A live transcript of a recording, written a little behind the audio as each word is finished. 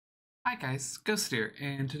Hi guys, Ghost here,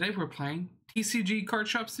 and today we're playing TCG Card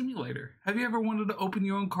Shop Simulator. Have you ever wanted to open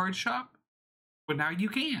your own card shop? Well, now you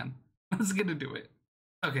can. Let's get into it.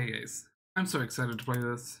 Okay guys, I'm so excited to play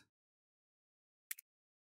this.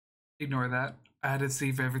 Ignore that. I had to see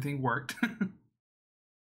if everything worked.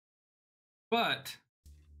 But,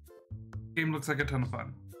 the game looks like a ton of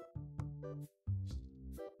fun.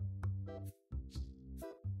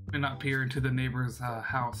 May not peer into the neighbor's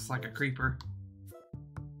house like a creeper.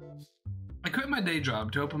 I quit my day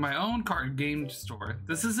job to open my own card game store.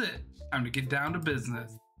 This is it. Time to get down to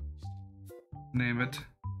business. Name it.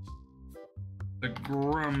 The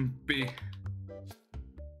Grumpy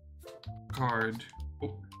Card.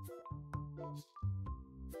 Oh.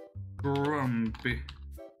 Grumpy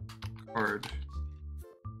Card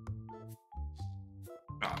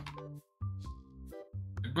Shop.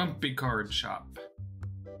 The Grumpy Card Shop.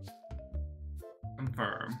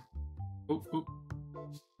 Confirm. Oop, oop.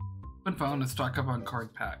 Open phone and stock up on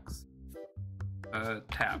card packs.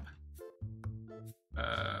 Tab.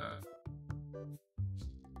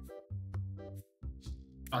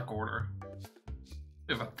 Stock order.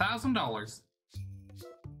 We have $1,000.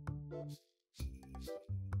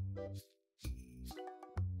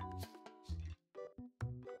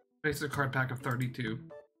 Basic card pack of 32.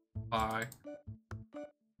 Buy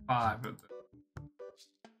 5 of them.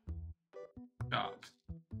 Shop.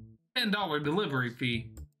 $10 delivery fee.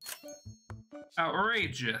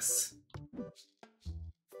 Outrageous.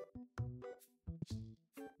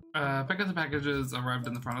 Pick up the packages arrived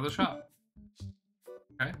in the front of the shop.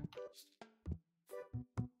 Okay.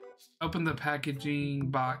 Open the packaging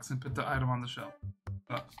box and put the item on the shelf.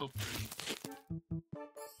 Oh.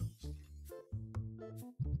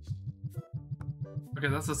 Okay,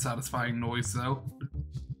 that's a satisfying noise though.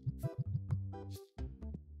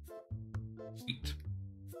 Eat.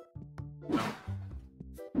 No.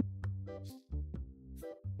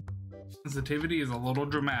 Sensitivity is a little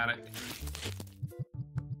dramatic.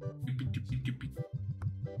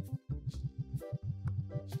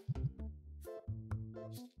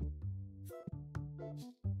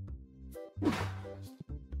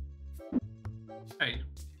 Hey.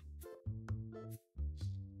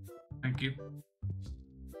 Thank you.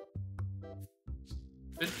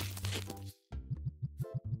 Good.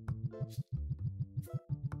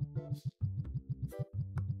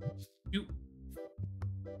 You.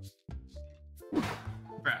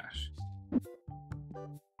 Crash.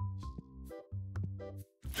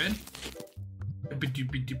 Good.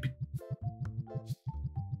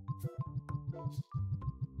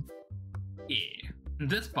 Yeah.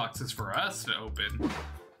 This box is for us to open,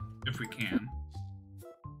 if we can.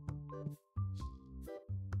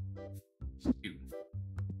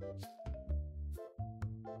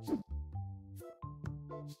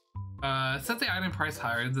 Set the item price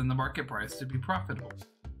higher than the market price to be profitable.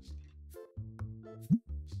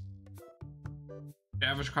 The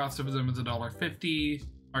average cost of them is $1.50.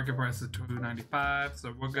 Market price is $2.95,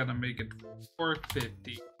 so we're gonna make it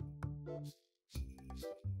 $4.50.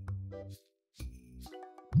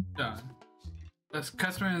 Done. The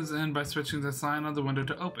customer is in by switching the sign on the window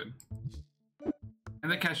to open,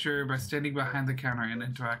 and the cashier by standing behind the counter and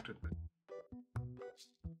interact with it.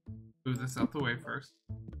 Move this out the way first.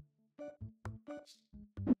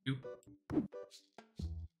 You.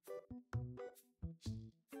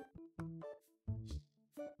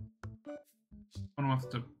 One wants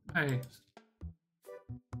to pay.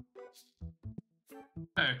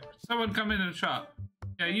 Hey, someone come in and shop.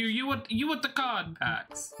 Yeah, you want the card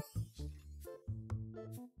packs.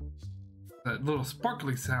 That little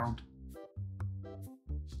sparkly sound.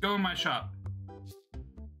 Go in my shop.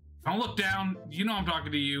 Don't look down. You know I'm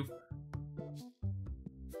talking to you.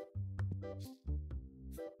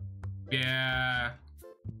 Yeah.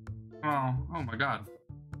 Oh my god.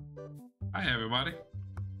 Hi everybody.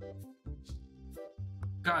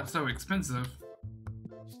 God, so expensive.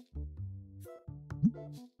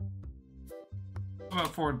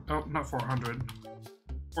 About not 400.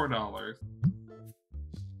 $4.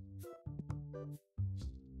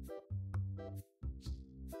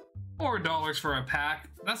 $4 for a pack?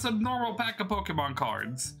 That's a normal pack of Pokemon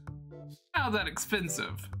cards. How that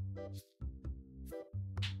expensive?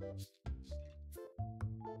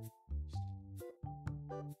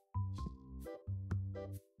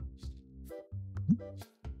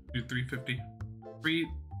 Do $3.50.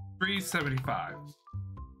 $3.75.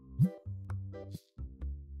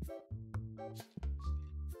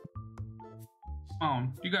 Oh,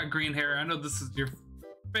 you got green hair. I know this is your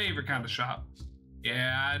favorite kind of shop.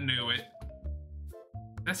 Yeah, I knew it.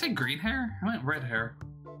 Did I say green hair? I meant red hair.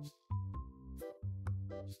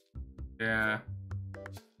 Yeah.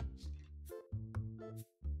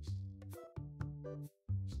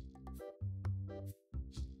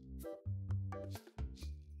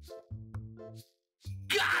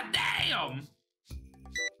 Damn!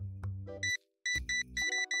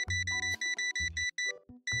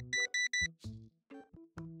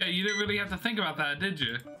 Yeah, you didn't really have to think about that, did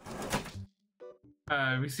you?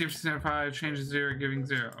 Receive 5, changes 0, giving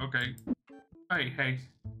 0. Okay. Hey.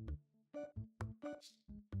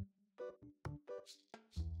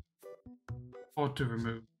 Hold to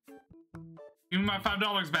remove. Give me my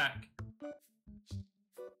 $5 back.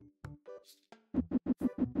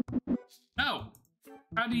 No!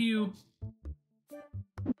 How do you...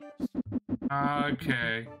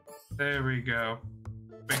 Okay. There we go.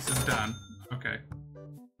 Base is done. Okay.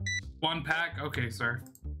 1 pack? Okay, sir.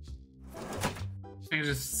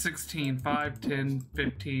 Changes 16, 5, 10,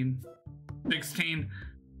 15, 16.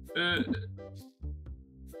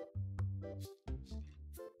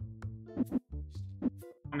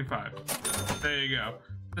 25. There you go.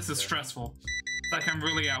 This is stressful. It's like I'm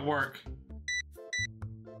really at work.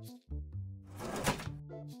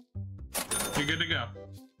 You're good to go.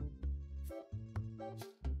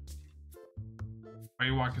 Why are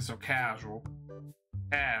you walking so casual?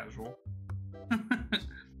 Casual.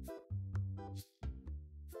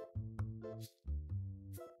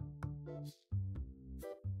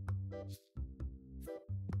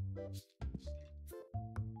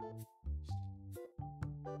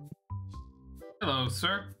 Hello,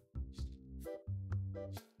 sir.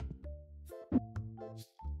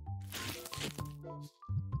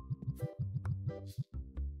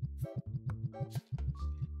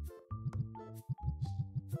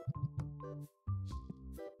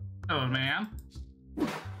 Hello, ma'am.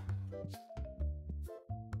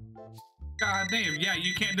 God damn, yeah,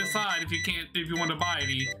 you can't decide if you want to buy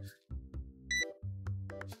any.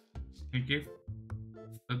 Thank you.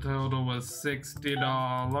 The total was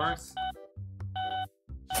 $60.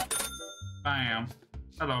 Bam.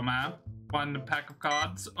 Hello, ma'am. 1 pack of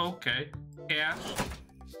cards. Okay. Cash.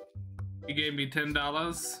 You gave me $10.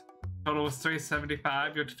 Total was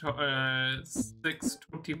 $3.75. Your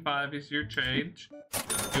 $6.25 is your change.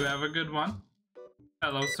 You have a good one.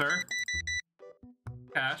 Hello, sir.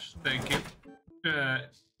 Cash. Thank you.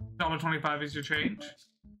 $1.25 is your change.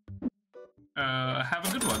 Have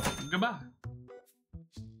a good one. Goodbye.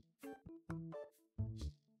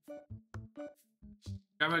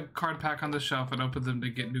 Grab a card pack on the shelf and open them to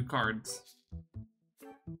get new cards.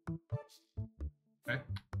 Okay.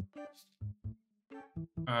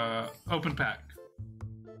 Open pack.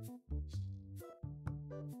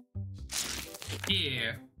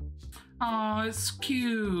 Yeah. Oh, it's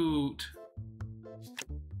cute.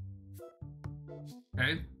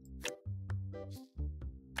 Okay.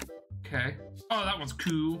 Okay. Oh, that one's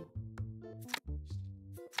cool.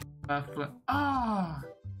 Ah.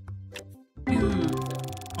 Dude.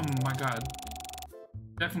 Oh my god.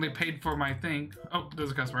 Definitely paid for my thing. Oh,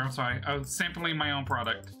 there's a customer. I'm sorry. I was sampling my own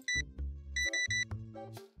product.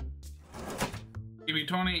 Give me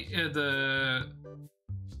 20.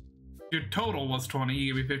 Your total was 20.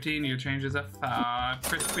 You give me 15. Your change is a $5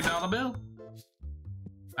 crispy dollar bill.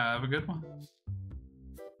 Have a good one.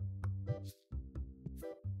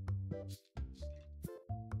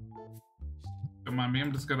 Don't mind me.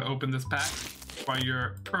 I'm just gonna open this pack while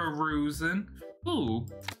you're perusing. Ooh,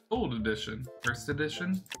 gold edition. First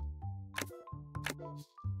edition.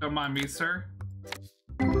 Don't mind me, sir.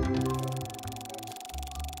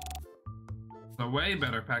 A way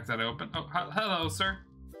better pack that I opened. Oh, hello, sir.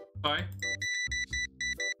 Sorry.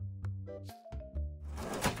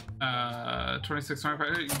 26,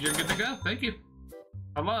 25. You're good to go. Thank you.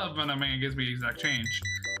 I love when a man gives me exact change.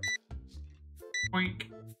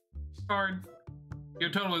 Poink. Card.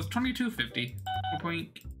 Your total is $22.50.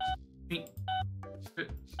 Poink. Poink.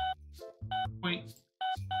 Point.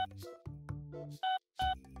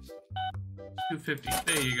 $2.50.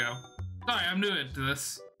 There you go. Sorry, I'm new at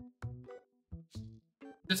this.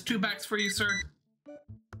 Just 2 backs for you, sir.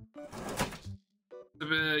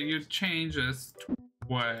 Your change is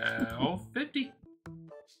 $12.50.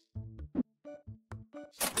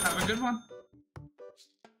 Have a good one.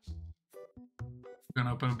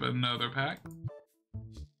 Gonna open up another pack.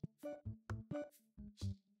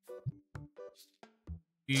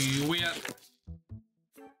 We up.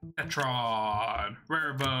 Etron.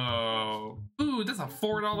 Rarebo. Ooh, that's a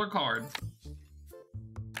 $4 card.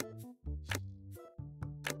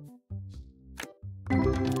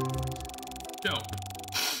 Dope.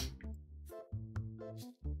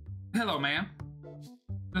 Hello, ma'am.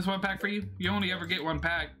 This 1 pack for you? You only ever get 1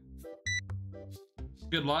 pack.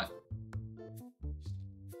 Good luck.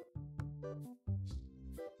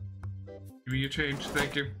 Give me your change.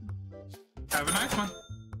 Thank you. Have a nice one.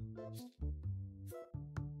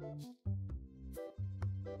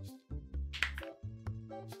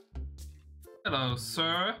 Hello,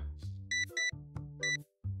 sir.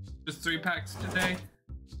 Just 3 packs today.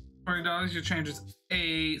 $20. Your change is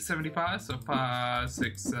 $8.75. So 5,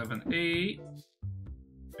 6, 7, 8.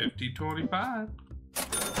 50, 25.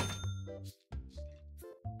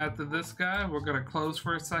 After this guy, we're gonna close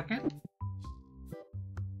for a second.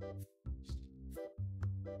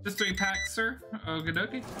 Just 3 packs, sir. Okie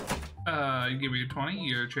dokie. You give me 20.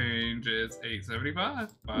 Your change is $8.75.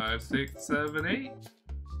 5, 6, 7, 8.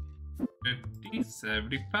 50,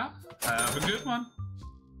 75. Have a good one.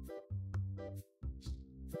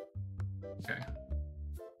 Okay.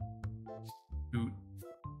 Dude.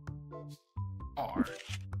 R.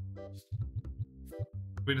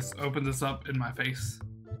 We just open this up in my face.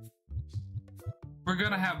 We're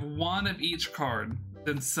gonna have one of each card,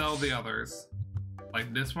 then sell the others.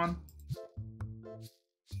 Like this one.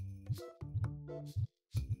 I'm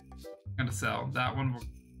gonna sell that one.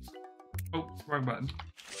 Oh, wrong button.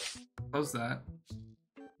 Close that.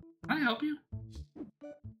 Can I help you?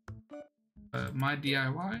 My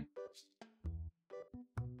DIY?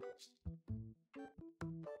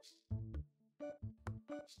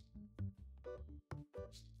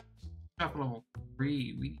 Shop level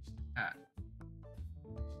 3, we at.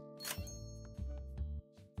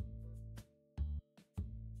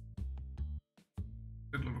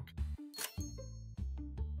 Good little kid.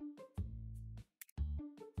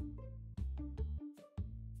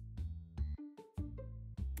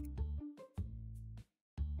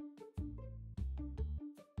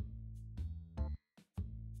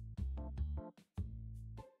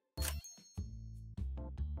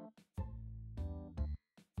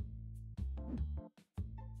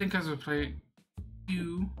 I think I was play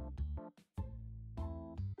you.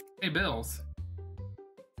 Hey, Bills.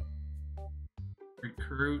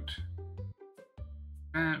 Recruit.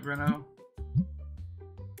 Reno.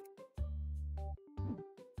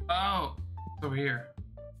 Oh, it's over here.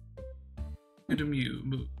 To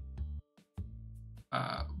move.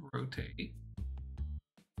 Rotate.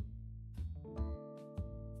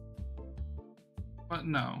 But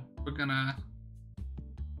no, we're gonna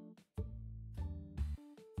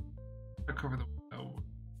cover the window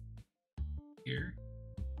here.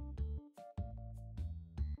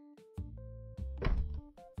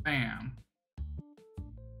 Bam.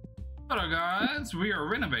 Hello guys, we are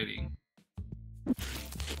renovating.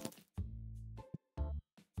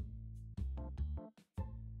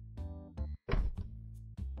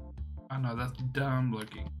 Oh no, that's dumb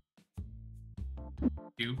looking.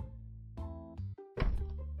 You.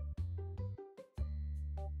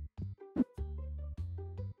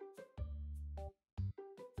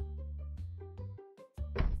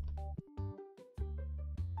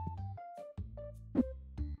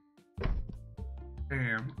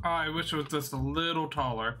 Damn. Oh, I wish it was just a little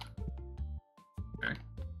taller. Okay.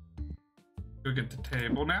 Go get the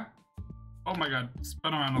table now. Oh my god,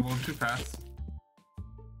 spun around a little too fast.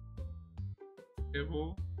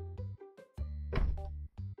 Table.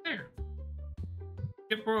 There.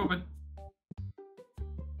 Get roving.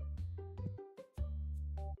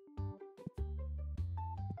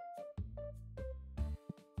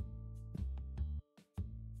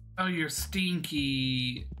 Oh, you're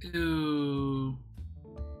stinky. Ew.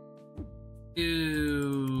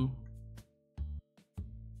 Ew.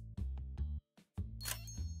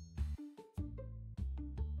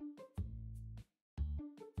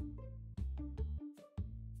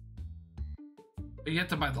 You have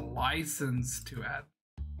to buy the license to add.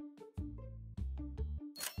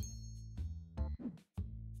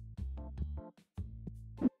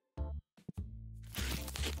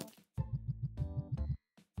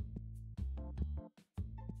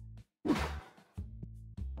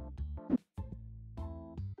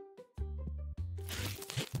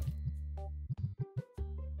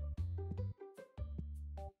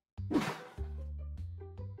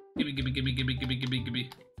 Gimme.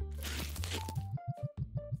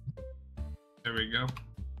 There we go.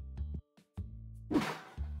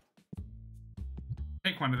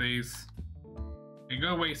 Take one of these. Hey,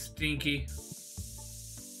 go away, Stinky.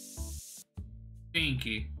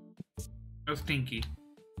 Stinky. No Stinky.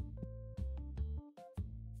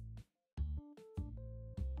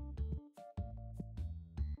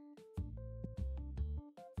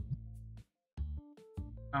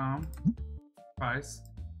 Price.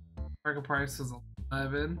 Target price is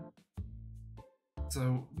 11.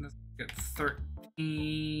 So let's get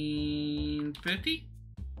 $13.50.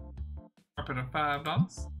 Drop it at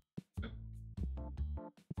 $5.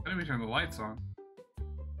 How do we turn the lights on?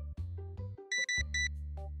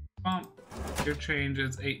 Bump. Your change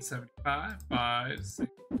is $8.75. 5, 6,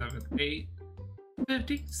 7, 8,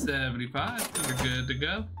 50, 75. We're good to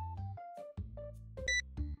go.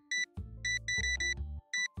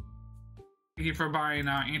 Thank you for buying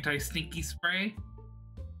anti-stinky spray.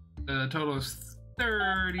 The total is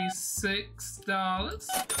 $36.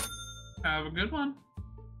 Have a good one.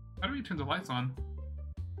 How do we turn the lights on?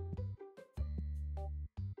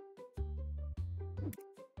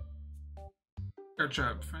 Card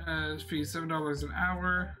shop fee $7 an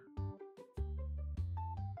hour.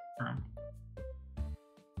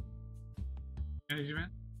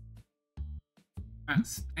 Management.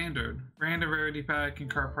 Standard. Random rarity pack and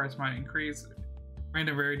card price might increase.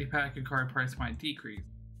 Random rarity pack and card price might decrease.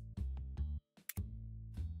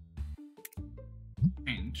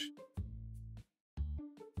 Change.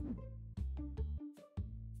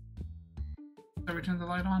 Did we turn the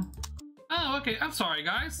light on? Oh, okay. I'm sorry,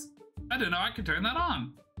 guys. I didn't know I could turn that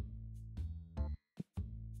on.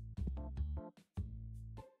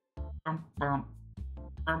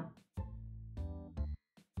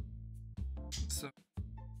 So,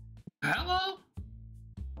 hello?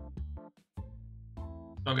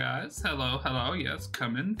 Hello, guys. Hello. Yes,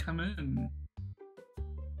 come in.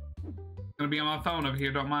 Gonna be on my phone over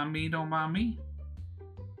here. Don't mind me.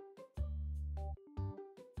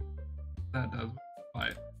 That does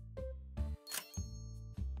light.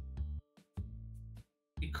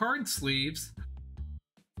 The card sleeves.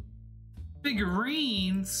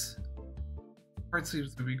 Figurines. Card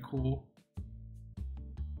sleeves would be cool.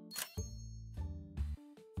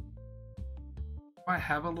 Do I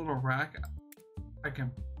have a little rack I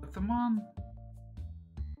can put them on?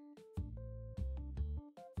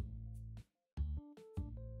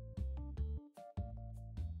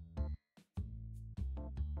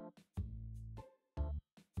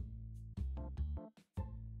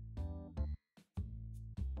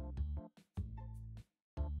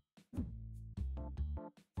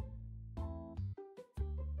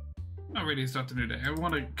 Already start the new day. I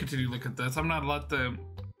want to continue to look at this. I'm not let them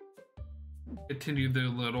continue the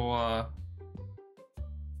little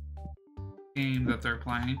game that they're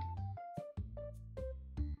playing.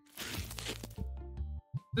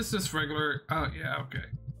 This is regular. Oh yeah, okay.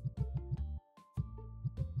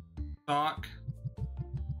 Stock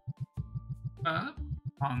up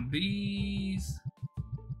on these.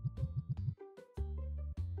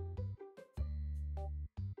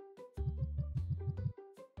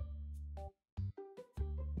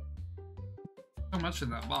 So much in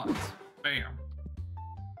that box. Bam.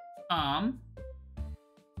 I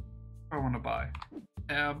want to buy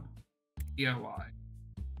tab DIY.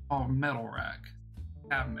 Oh, metal rack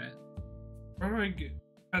cabinet. Where do I get?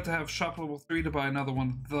 I have to have shop level 3 to buy another one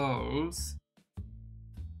of those.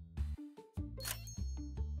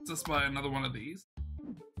 Let's just buy another one of these.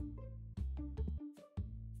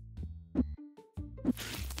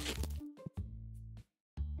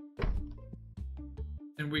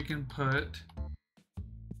 And we can put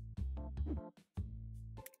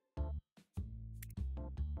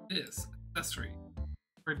this accessory.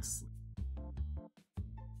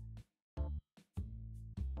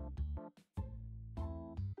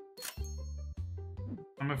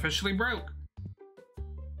 I'm officially broke.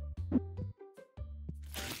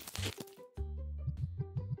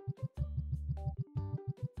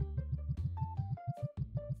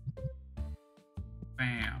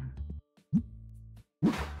 Bam.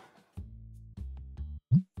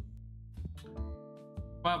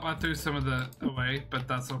 Well, I threw some of the away, but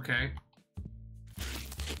that's okay.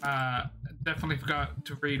 Definitely forgot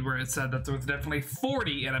to read where it said that there was definitely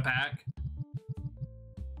 40 in a pack.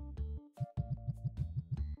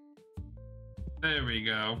 There we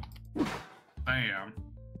go. Bam.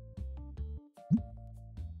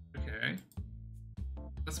 Okay.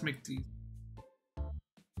 Let's make these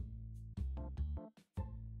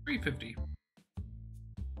 350.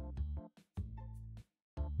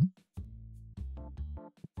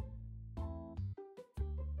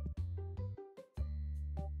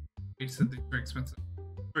 You said these are expensive.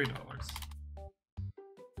 $3.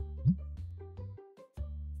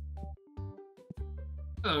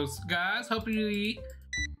 Hello, guys. Hope y'all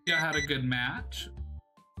had a good match.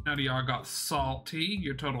 None of y'all got salty.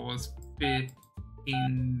 Your total was $15.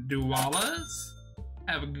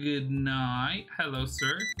 Have a good night. Hello,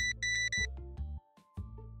 sir.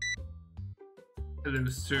 Hello,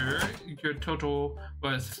 sir. Your total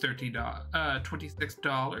was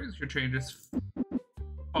 $26. Your change is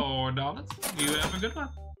 $4. You have a good one.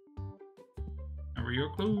 Remember,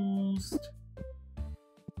 you're closed.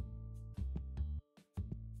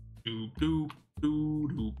 Doop, doop,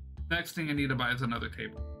 doop, doop. Next thing I need to buy is another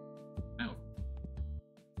table. No.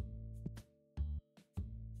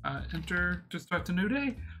 Enter to start the new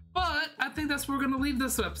day. But I think that's where we're going to leave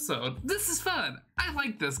this episode. This is fun. I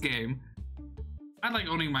like this game. I like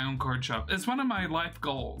owning my own card shop. It's one of my life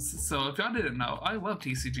goals. So if y'all didn't know, I love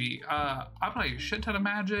TCG. I play a shit ton of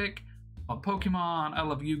Magic, I love Pokemon, I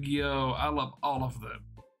love Yu-Gi-Oh! I love all of them.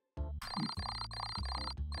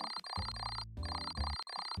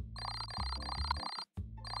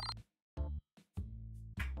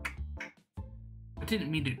 I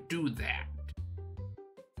didn't mean to do that.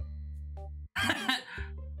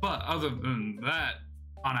 But other than that,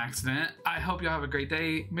 on accident, I hope y'all have a great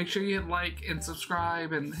day. Make sure you hit like and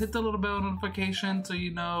subscribe and hit the little bell notification so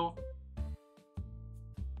you know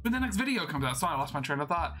when the next video comes out. So I lost my train of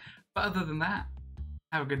thought. But other than that,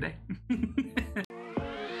 have a good day.